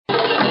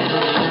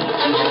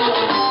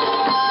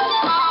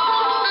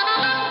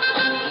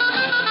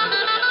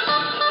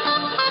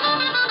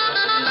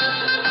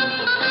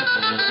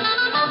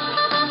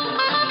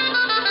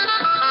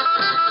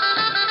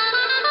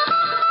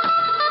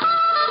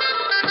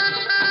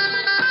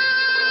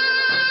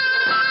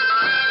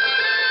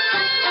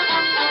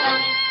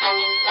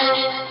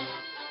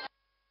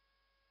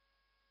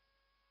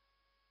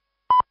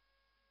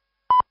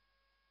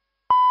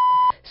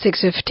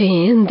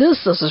6:15.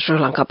 This is the Sri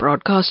Lanka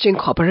Broadcasting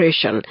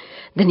Corporation.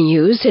 The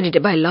news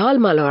edited by Lal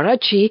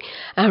Malwarachi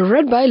and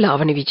read by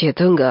Lavani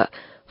Vijayatunga.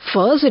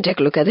 First, we take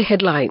a look at the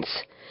headlines.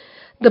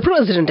 The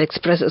President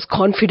expresses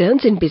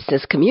confidence in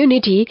business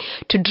community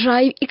to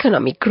drive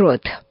economic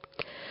growth.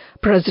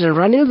 President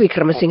Ranil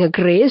Wickremesinghe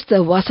graced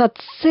the Wasat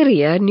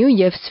Syria New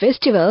Year's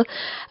Festival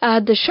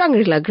at the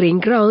Shangri-La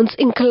Green Grounds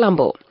in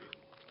Colombo.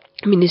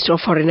 Minister of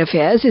Foreign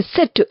Affairs is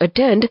set to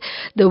attend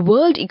the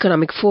World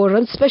Economic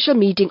Forum special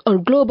meeting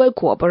on global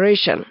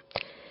cooperation.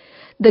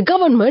 The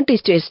government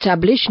is to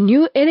establish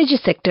new energy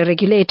sector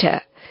regulator.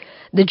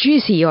 The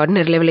GC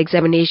Ordinary Level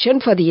Examination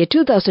for the year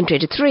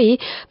 2023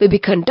 will be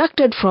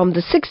conducted from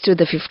the 6th to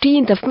the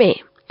 15th of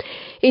May.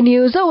 In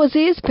news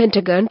overseas,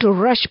 Pentagon to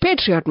rush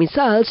Patriot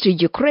missiles to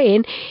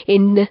Ukraine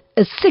in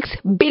a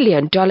 $6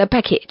 billion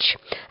package.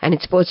 And in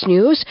sports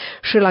news,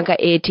 Sri Lanka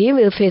A team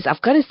will face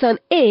Afghanistan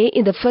A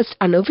in the first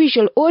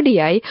unofficial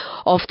ODI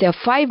of their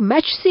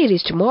 5-match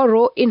series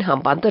tomorrow in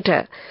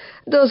Hambantota.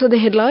 Those are the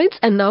headlines,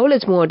 and now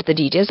let's move on to the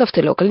details of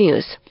the local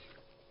news.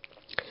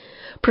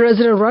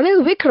 President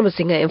Ranil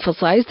Wickremesinghe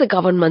emphasized the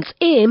government's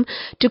aim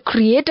to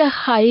create a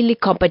highly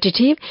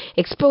competitive,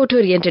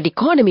 export-oriented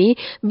economy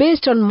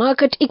based on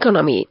market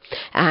economy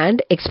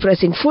and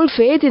expressing full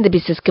faith in the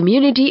business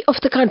community of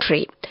the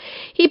country.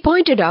 He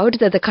pointed out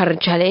that the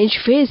current challenge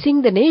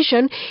facing the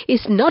nation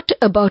is not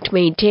about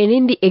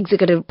maintaining the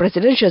executive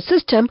presidential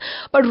system,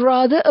 but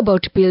rather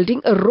about building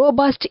a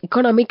robust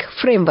economic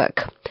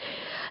framework.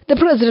 The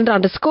President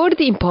underscored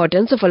the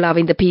importance of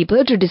allowing the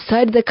people to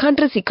decide the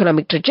country's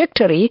economic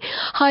trajectory,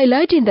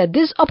 highlighting that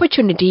this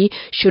opportunity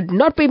should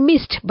not be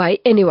missed by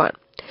anyone.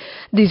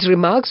 These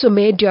remarks were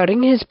made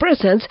during his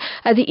presence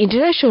at the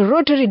International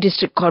Rotary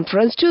District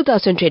Conference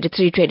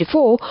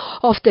 2023-24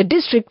 of the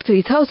District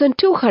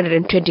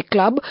 3220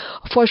 Club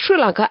for Sri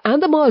Lanka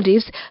and the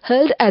Maldives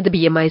held at the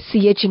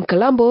BMICH in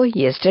Colombo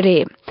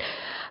yesterday.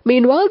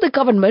 Meanwhile, the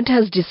government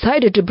has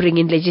decided to bring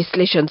in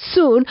legislation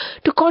soon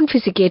to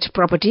confiscate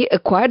property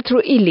acquired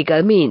through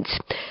illegal means.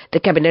 The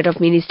Cabinet of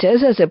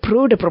Ministers has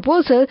approved a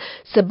proposal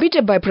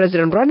submitted by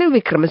President Ranil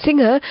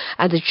Wickremesinghe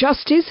and the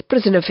Justice,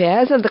 Prison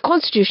Affairs and the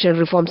Constitutional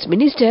Reforms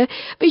Minister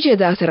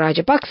Vijayadasa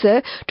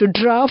Rajapaksa to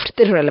draft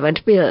the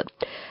relevant bill.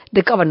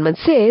 The government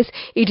says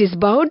it is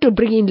bound to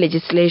bring in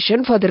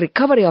legislation for the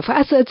recovery of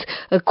assets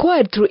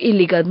acquired through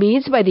illegal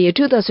means by the year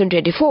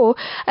 2024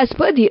 as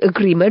per the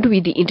agreement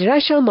with the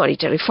International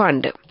Monetary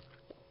Fund.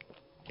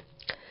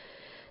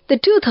 The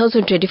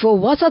 2024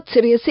 Wasat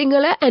Syria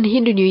Sinhala and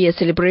Hindu New Year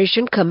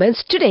celebration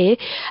commenced today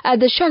at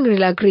the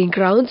Shangri-La Green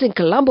Grounds in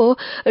Colombo,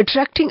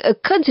 attracting a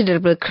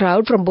considerable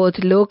crowd from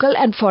both local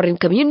and foreign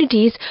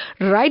communities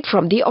right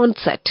from the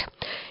onset.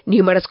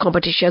 Numerous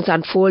competitions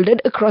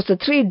unfolded across the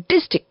 3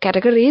 district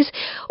categories,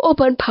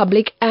 open,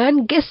 public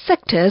and guest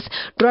sectors,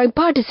 drawing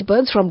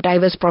participants from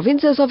diverse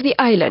provinces of the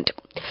island.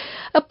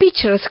 A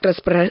picturesque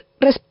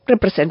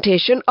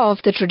representation of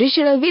the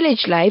traditional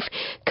village life,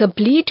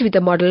 complete with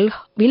a model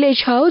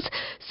village house,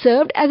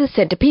 served as a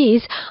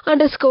centerpiece,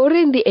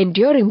 underscoring the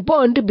enduring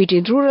bond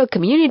between rural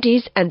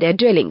communities and their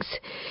dwellings.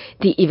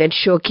 The event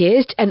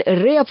showcased an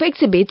array of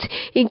exhibits,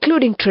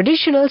 including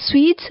traditional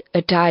sweets,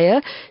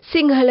 attire,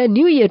 Sinhala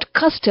New Year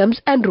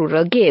customs and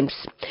rural games.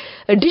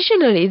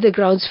 Additionally, the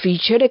grounds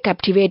featured a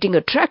captivating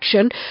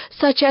attraction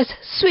such as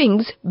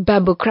swings,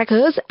 bamboo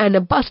crackers and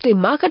a bustling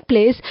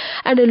marketplace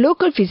and a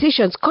local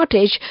physician's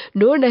cottage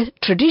known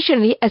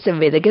traditionally as a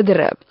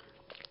Vedagadara.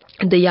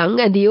 The young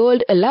and the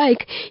old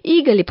alike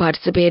eagerly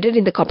participated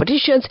in the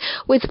competitions,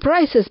 with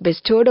prizes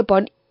bestowed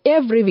upon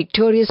every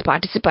victorious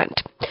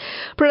participant.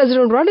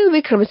 President Ranil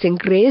Wickremesinghe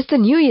graced the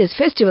New Year's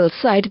festival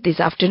site this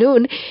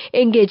afternoon,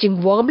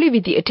 engaging warmly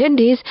with the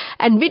attendees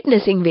and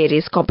witnessing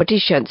various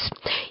competitions.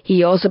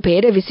 He also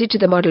paid a visit to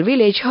the model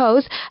village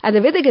house and the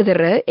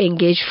Vedagadara,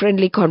 engaged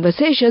friendly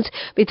conversations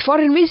with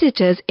foreign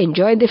visitors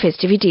enjoying the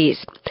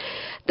festivities.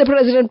 The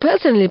President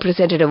personally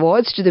presented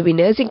awards to the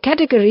winners in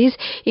categories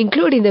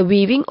including the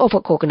weaving of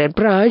a coconut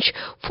branch,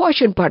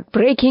 fortune pot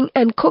breaking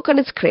and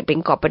coconut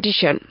scraping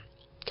competition.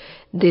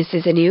 This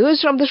is the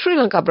news from the Sri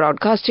Lanka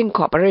Broadcasting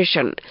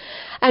Corporation.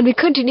 And we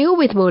continue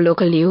with more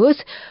local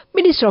news.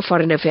 Minister of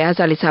Foreign Affairs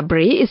Ali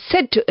Sabri is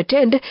set to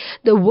attend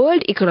the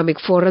World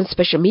Economic Forum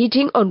special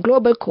meeting on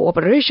global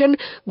cooperation,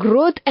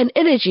 growth and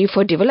energy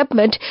for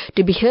development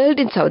to be held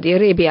in Saudi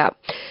Arabia.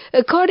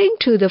 According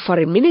to the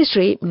Foreign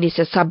Ministry,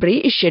 Minister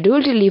Sabri is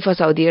scheduled to leave for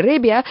Saudi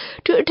Arabia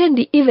to attend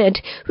the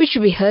event, which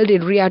will be held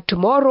in Riyadh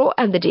tomorrow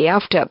and the day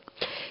after.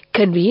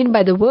 Convened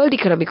by the World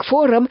Economic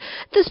Forum,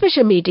 the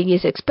special meeting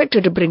is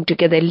expected to bring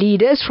together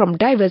leaders from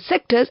diverse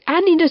sectors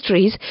and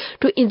industries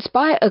to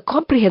inspire a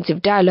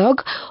comprehensive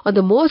dialogue on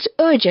the most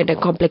urgent and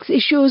complex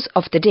issues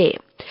of the day.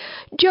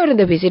 During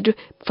the visit,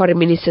 Foreign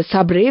Minister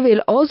Sabri will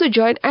also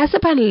join as a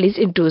panelist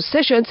in 2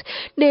 sessions,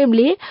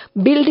 namely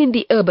Building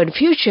the Urban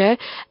Future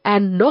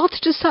and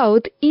North to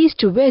South, East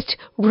to West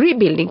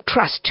Rebuilding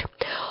Trust.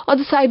 On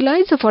the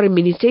sidelines, the Foreign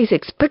Minister is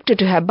expected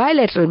to have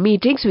bilateral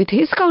meetings with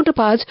his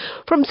counterparts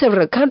from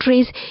several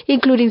countries,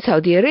 including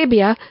Saudi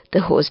Arabia,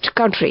 the host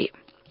country.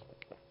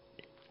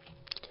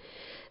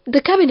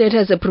 The Cabinet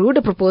has approved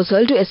a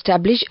proposal to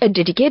establish a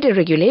dedicated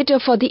regulator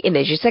for the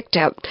energy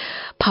sector.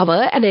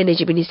 Power and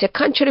Energy Minister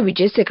Kanchana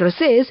Wijesekara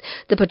says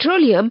the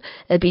petroleum,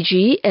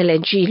 LPG,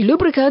 LNG,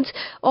 lubricants,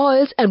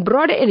 oils and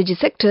broader energy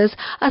sectors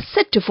are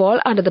set to fall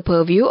under the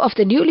purview of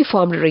the newly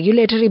formed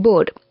regulatory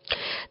board.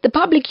 The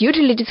Public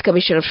Utilities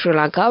Commission of Sri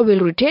Lanka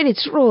will retain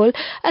its role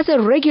as a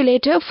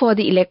regulator for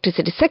the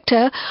electricity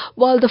sector,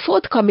 while the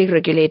forthcoming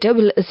regulator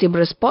will assume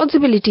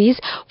responsibilities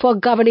for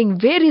governing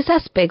various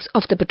aspects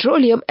of the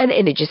petroleum and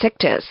energy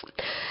sectors.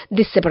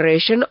 This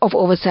separation of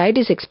oversight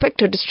is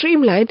expected to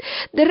streamline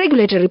the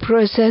regulatory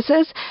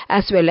processes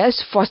as well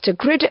as foster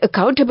greater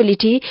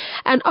accountability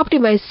and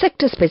optimize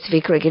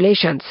sector-specific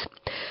regulations.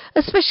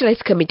 A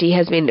specialized committee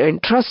has been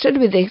entrusted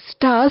with the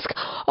task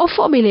of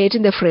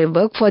formulating the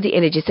framework for the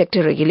energy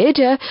sector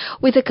regulator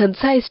with a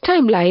concise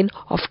timeline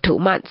of 2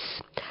 months.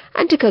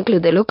 And to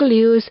conclude the local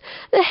news,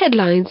 the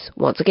headlines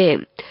once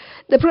again.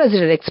 The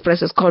President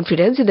expresses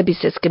confidence in the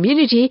business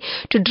community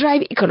to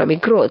drive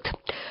economic growth.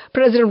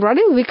 President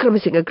Ranil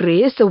Wickremesinghe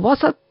graced the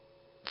Wasat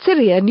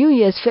Syria New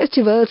Year's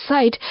Festival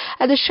site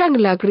at the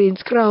Shangri-La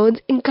Greens grounds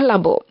in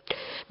Colombo.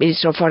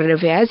 Minister of Foreign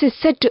Affairs is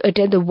set to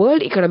attend the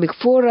World Economic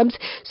Forum's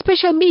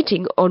special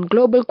meeting on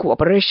global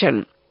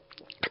cooperation.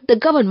 The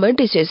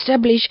government is to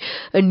establish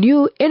a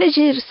new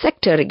energy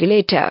sector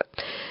regulator.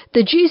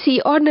 The GC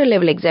Ordinary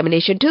Level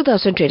Examination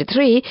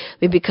 2023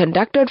 will be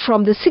conducted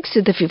from the 6th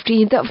to the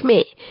 15th of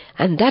May.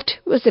 And that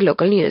was the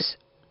local news.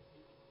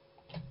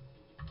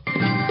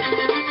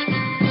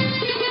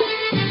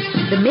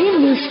 The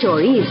main news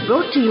story is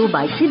brought to you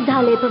by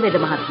Sinhala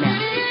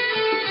Mahatmya.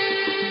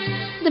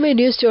 The main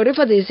news story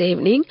for this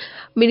evening,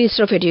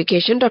 Minister of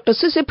Education Dr.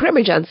 Susi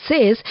Premachandh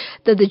says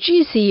that the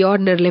GC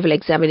Ordinary Level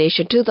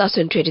Examination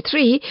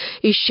 2023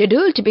 is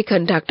scheduled to be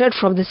conducted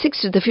from the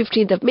 6th to the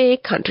 15th of May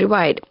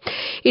countrywide.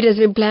 It has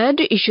been planned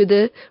to issue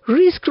the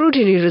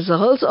re-scrutiny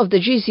results of the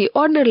GC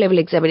Ordinary Level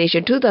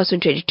Examination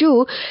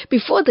 2022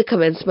 before the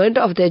commencement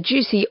of the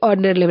GC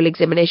Ordinary Level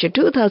Examination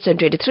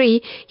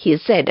 2023, he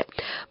said.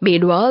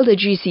 Meanwhile, the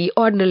GC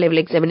Ordinary Level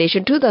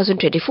Examination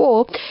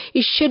 2024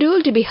 is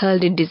scheduled to be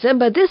held in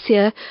December this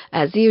year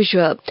as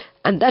usual.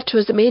 And that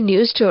was the main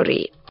news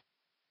story.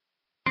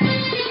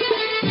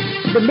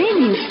 The main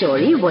news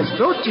story was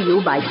brought to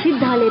you by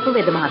Sinhala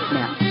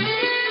Mahatmya.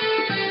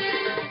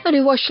 And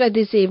we watched like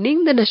this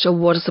evening, the National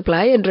Water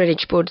Supply and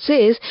Drainage Board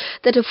says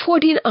that a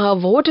 14-hour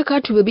water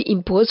cut will be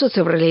imposed for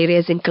several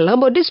areas in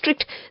Colombo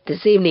district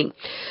this evening.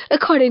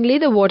 Accordingly,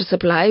 the water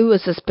supply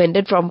was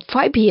suspended from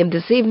 5 p.m.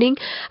 this evening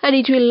and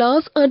it will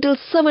last until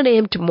 7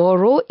 a.m.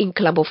 tomorrow in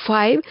Colombo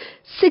 5,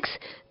 6,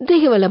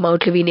 Dehiwala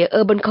Mount Lavinia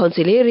Urban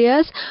Council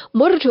areas,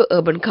 Morato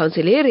Urban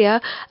Council area,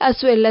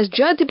 as well as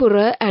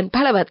Jatipura and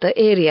Palavatta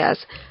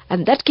areas.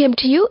 And that came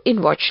to you in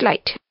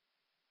Watchlight.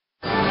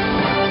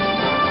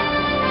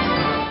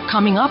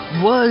 Coming up,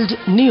 World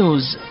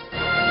News.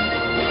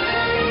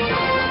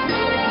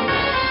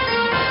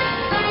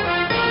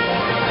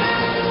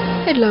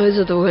 Headlines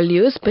of the world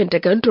news: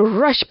 Pentagon to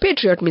rush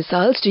Patriot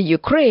missiles to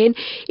Ukraine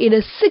in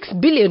a $6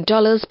 billion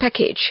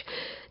package.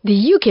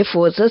 The UK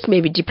forces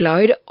may be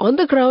deployed on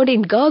the ground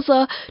in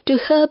Gaza to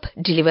help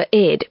deliver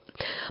aid.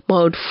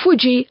 Mount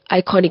Fuji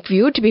iconic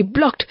view to be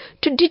blocked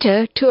to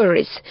deter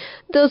tourists.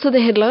 Those are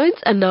the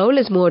headlines, and now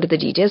let's move on to the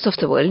details of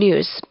the world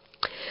news.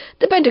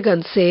 The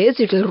Pentagon says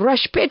it will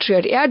rush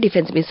Patriot air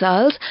defense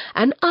missiles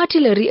and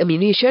artillery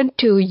ammunition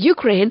to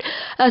Ukraine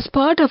as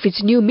part of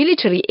its new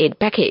military aid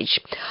package.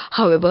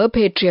 However,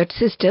 Patriot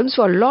systems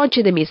for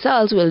launching the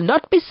missiles will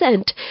not be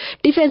sent,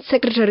 Defense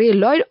Secretary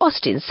Lloyd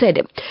Austin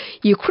said.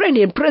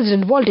 Ukrainian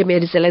President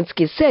Volodymyr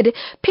Zelensky said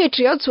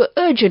Patriots were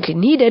urgently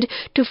needed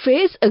to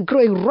face a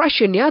growing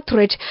Russian air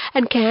threat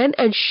and can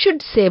and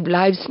should save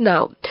lives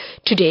now.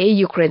 Today,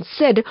 Ukraine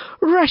said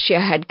Russia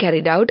had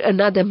carried out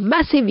another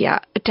massive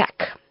air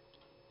attack.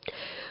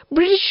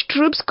 British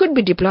troops could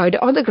be deployed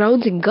on the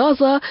grounds in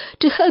Gaza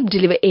to help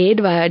deliver aid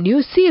via a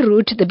new sea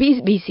route, the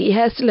BBC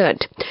has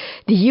learnt.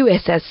 The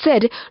US has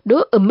said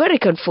no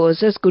American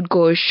forces could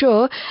go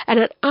ashore and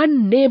an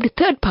unnamed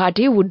third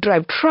party would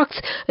drive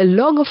trucks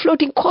along a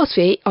floating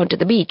causeway onto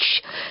the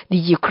beach.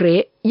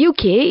 The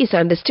UK is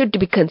understood to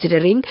be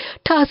considering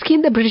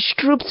tasking the British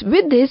troops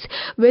with this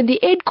when the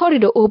aid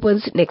corridor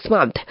opens next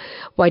month.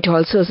 White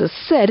House sources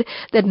said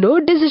that no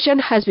decision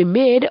has been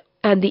made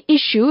and the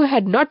issue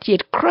had not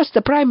yet crossed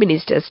the Prime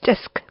Minister's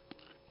desk.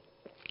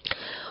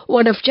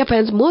 One of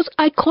Japan's most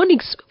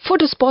iconic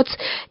photo spots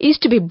is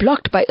to be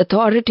blocked by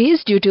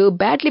authorities due to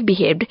badly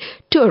behaved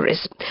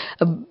tourists.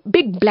 A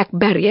big black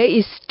barrier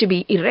is to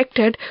be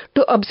erected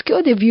to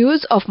obscure the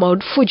views of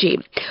Mount Fuji.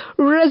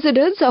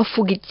 Residents of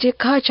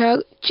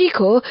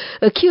Fujichiko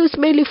accuse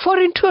mainly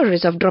foreign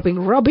tourists of dropping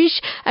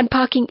rubbish and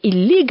parking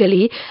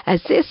illegally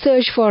as they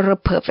search for a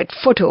perfect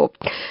photo.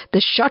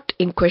 The shot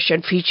in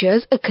question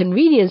features a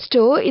convenience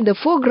store in the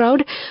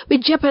foreground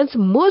with Japan's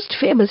most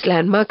famous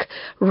landmark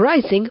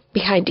rising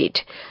behind it.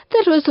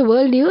 That was the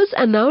world news,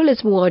 and now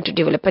let's move on to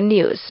development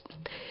news.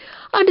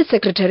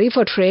 Undersecretary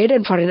for Trade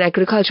and Foreign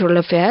Agricultural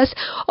Affairs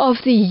of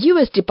the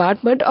U.S.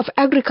 Department of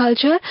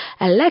Agriculture,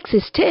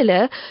 Alexis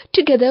Taylor,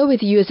 together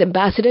with U.S.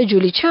 Ambassador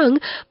Julie Chung,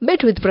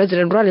 met with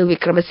President Ranil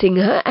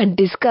Wickremesinghe and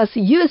discussed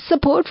U.S.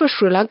 support for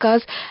Sri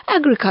Lanka's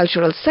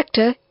agricultural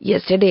sector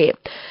yesterday.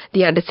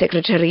 The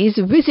Undersecretary's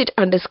visit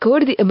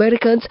underscored the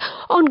Americans'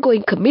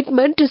 ongoing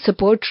commitment to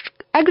support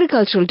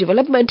agricultural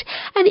development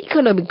and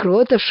economic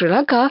growth of Sri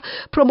Lanka,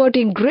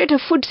 promoting greater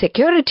food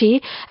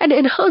security and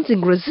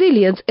enhancing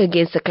resilience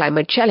against the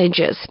climate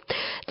challenges.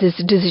 This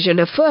decision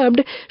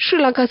affirmed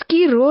Sri Lanka's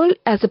key role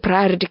as a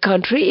priority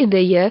country in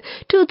the year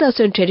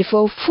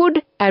 2024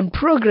 Food and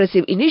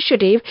Progressive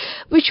Initiative,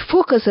 which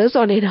focuses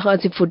on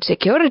enhancing food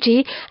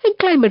security and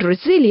climate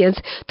resilience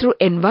through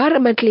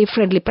environmentally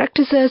friendly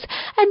practices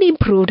and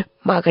improved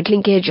market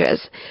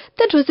linkages.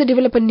 That was the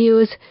development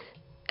news.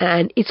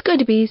 And it's going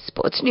to be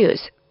sports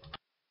news.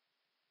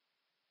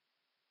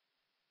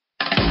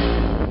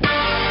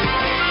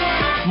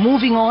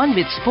 Moving on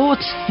with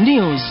sports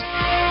news.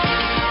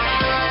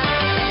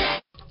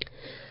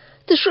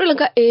 The Sri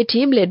Lanka A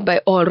team, led by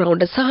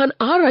all-rounder Sahan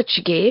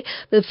Arachige,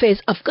 will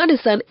face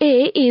Afghanistan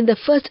A in the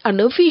first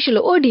unofficial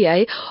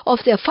ODI of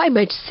their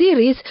 5-match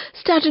series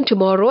starting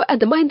tomorrow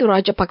at the Mahinda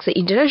Rajapaksa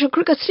International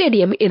Cricket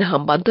Stadium in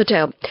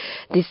Hambantota.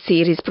 This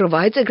series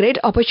provides a great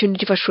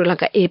opportunity for Sri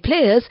Lanka A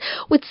players,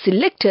 with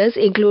selectors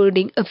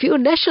including a few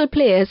national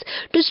players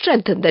to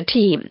strengthen the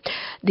team.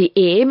 The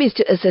aim is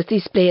to assess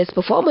these players'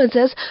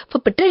 performances for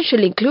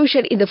potential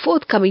inclusion in the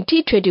forthcoming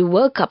T20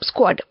 World Cup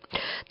squad.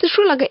 The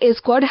Sri Lanka A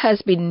squad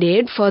has been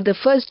named for the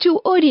first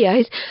 2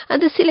 ODIs,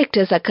 and the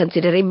selectors are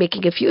considering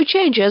making a few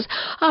changes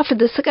after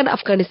the second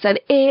Afghanistan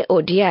A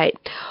ODI.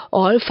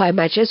 All 5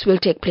 matches will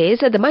take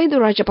place at the Mahinda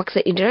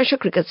Rajapaksa International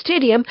Cricket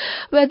Stadium,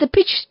 where the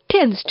pitch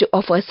tends to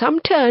offer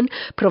some turn,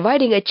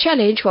 providing a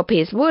challenge for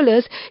pace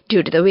bowlers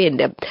due to the wind.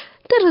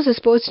 That was the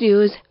sports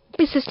news.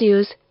 Business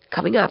news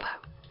coming up.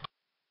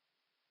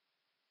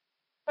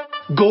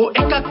 Go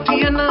ekak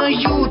thiyana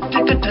youth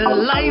eකට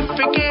life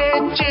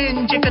එකේ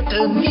change එකට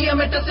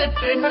නියමෙට set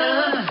වෙන්න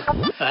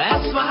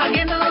ඇස්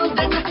වහගෙන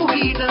දැකපු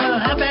හින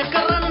හැබැයි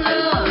කරන්න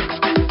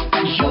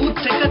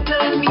youth එකට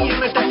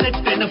නියමෙට set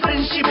වෙන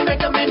friendship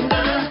එක මෙන්න.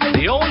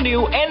 The all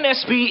new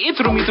NSB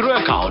Ithru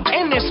account,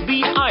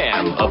 NSB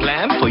IM, a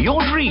plan for your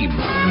dream.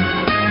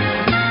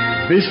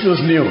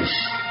 Business news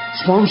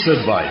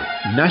sponsored by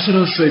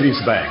National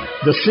Savings Bank,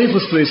 the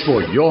safest place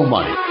for your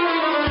money.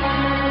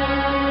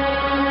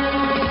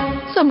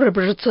 Some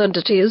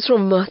representatives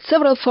from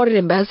several foreign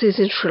embassies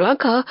in Sri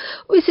Lanka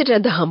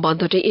visited the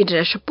Hambantota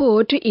International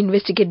Port to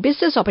investigate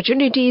business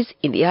opportunities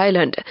in the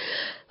island.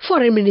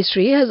 Foreign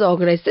Ministry has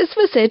organized this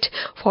visit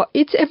for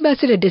its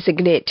ambassador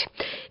designate.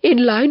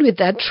 In line with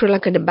that, Sri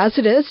Lankan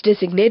ambassadors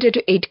designated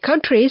to 8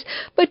 countries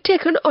were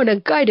taken on a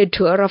guided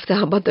tour of the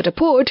Hambantota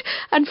port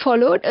and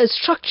followed a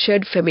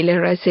structured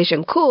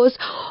familiarization course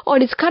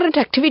on its current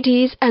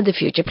activities and the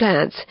future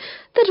plans.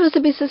 That was the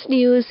business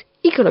news.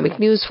 Economic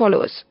news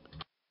follows.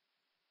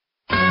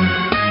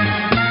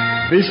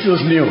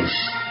 Business news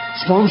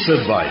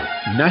sponsored by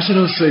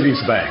National Savings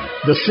Bank,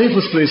 the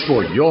safest place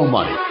for your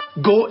money.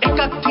 Go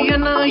ekak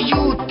thiyana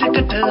youth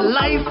එකට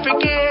life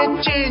එකේ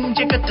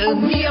change එකට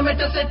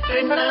නියමෙට set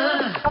වෙන්න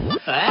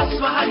ඇස්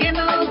වහගෙන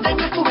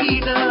දැකපු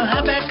හින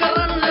හැබැයි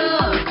කරන්න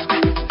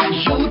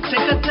youth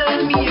එකට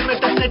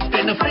නියමෙට set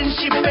වෙන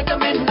friendship එක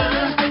මෙන්න.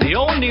 The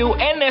all new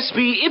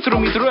NSB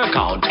Ithru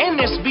account,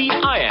 NSB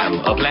IM,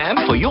 a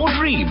plan for your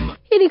dream.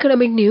 In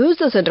economic news,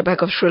 the Central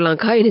Bank of Sri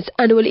Lanka in its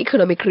annual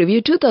Economic Review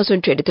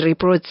 2023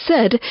 report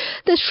said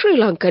the Sri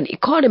Lankan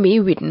economy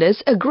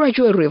witnessed a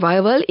gradual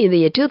revival in the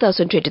year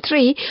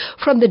 2023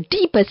 from the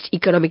deepest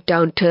economic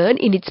downturn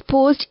in its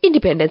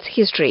post-independence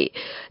history.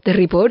 The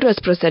report was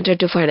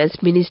presented to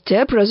Finance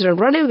Minister President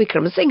Ranil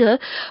Wickremesinghe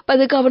by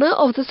the Governor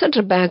of the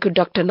Central Bank,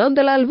 Dr.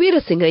 Nandalal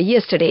Veerasinghe,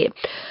 yesterday.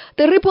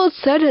 The report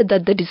said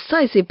that the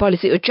decisive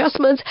policy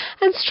adjustments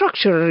and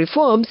structural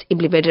reforms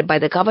implemented by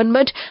the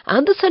government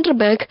and the Central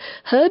Bank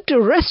helped to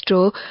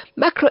restore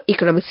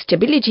macroeconomic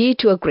stability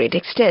to a great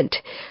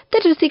extent.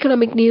 That is the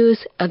economic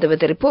news and the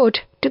weather report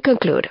to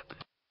conclude.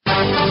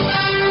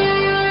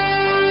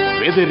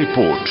 Weather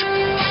report.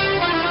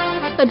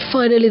 And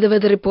finally, the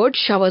weather report.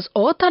 Showers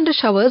or thunder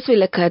showers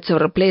will occur at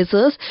several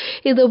places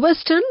in the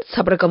western,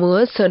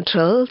 Sabrakamua,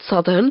 central,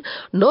 southern,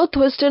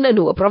 northwestern and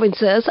Nuwa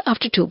provinces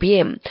after 2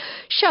 p.m.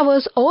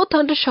 Showers or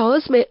thunder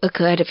showers may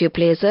occur at a few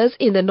places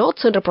in the north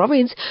central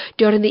province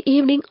during the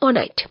evening or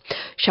night.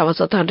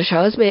 Showers or thunder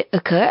showers may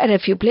occur at a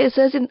few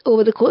places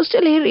over the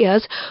coastal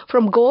areas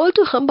from Galle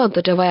to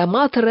Hambantota via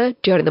Mathura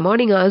during the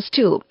morning hours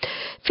too.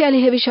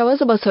 Fairly heavy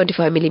showers about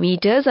 75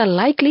 millimeters are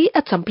likely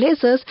at some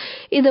places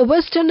in the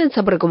western and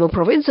Sabrakamua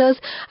provinces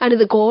and in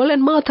the Galle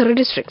and Mathura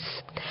districts.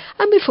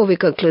 And before we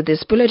conclude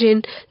this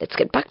bulletin, let's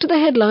get back to the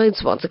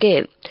headlines once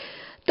again.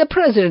 The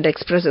President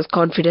expresses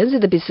confidence in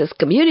the business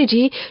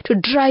community to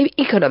drive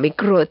economic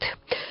growth.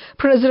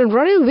 President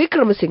Ranil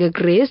Wickremesinghe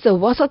graced the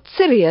Wasat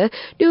Syria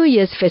New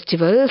Year's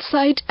Festival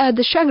site at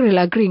the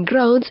Shangri-La Green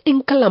Grounds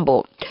in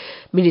Colombo.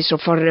 Minister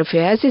of Foreign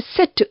Affairs is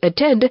set to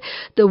attend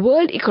the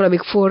World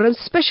Economic Forum's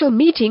special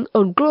meeting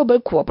on global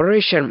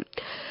cooperation.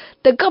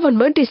 The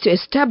government is to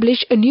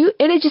establish a new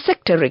energy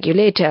sector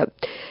regulator.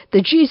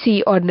 The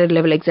GC Ordinary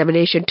Level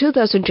Examination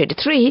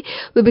 2023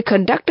 will be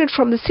conducted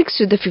from the 6th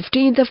to the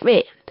 15th of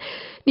May.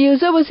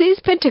 News overseas: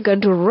 Pentagon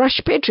to rush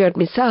Patriot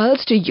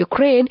missiles to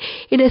Ukraine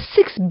in a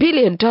 $6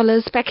 billion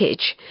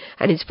package.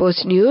 And in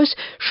sports news,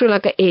 Sri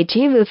Lanka A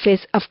team will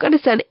face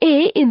Afghanistan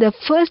A in the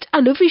first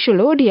unofficial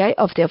ODI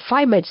of their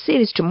 5-match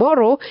series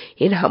tomorrow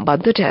in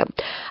Hambantota.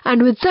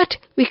 And with that,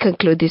 we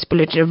conclude this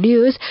bulletin of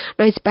news.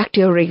 Now it's back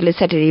to your regular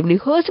Saturday evening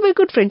host, my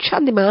good friend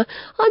Shandima,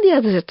 on the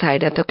other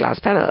side of the class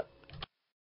panel.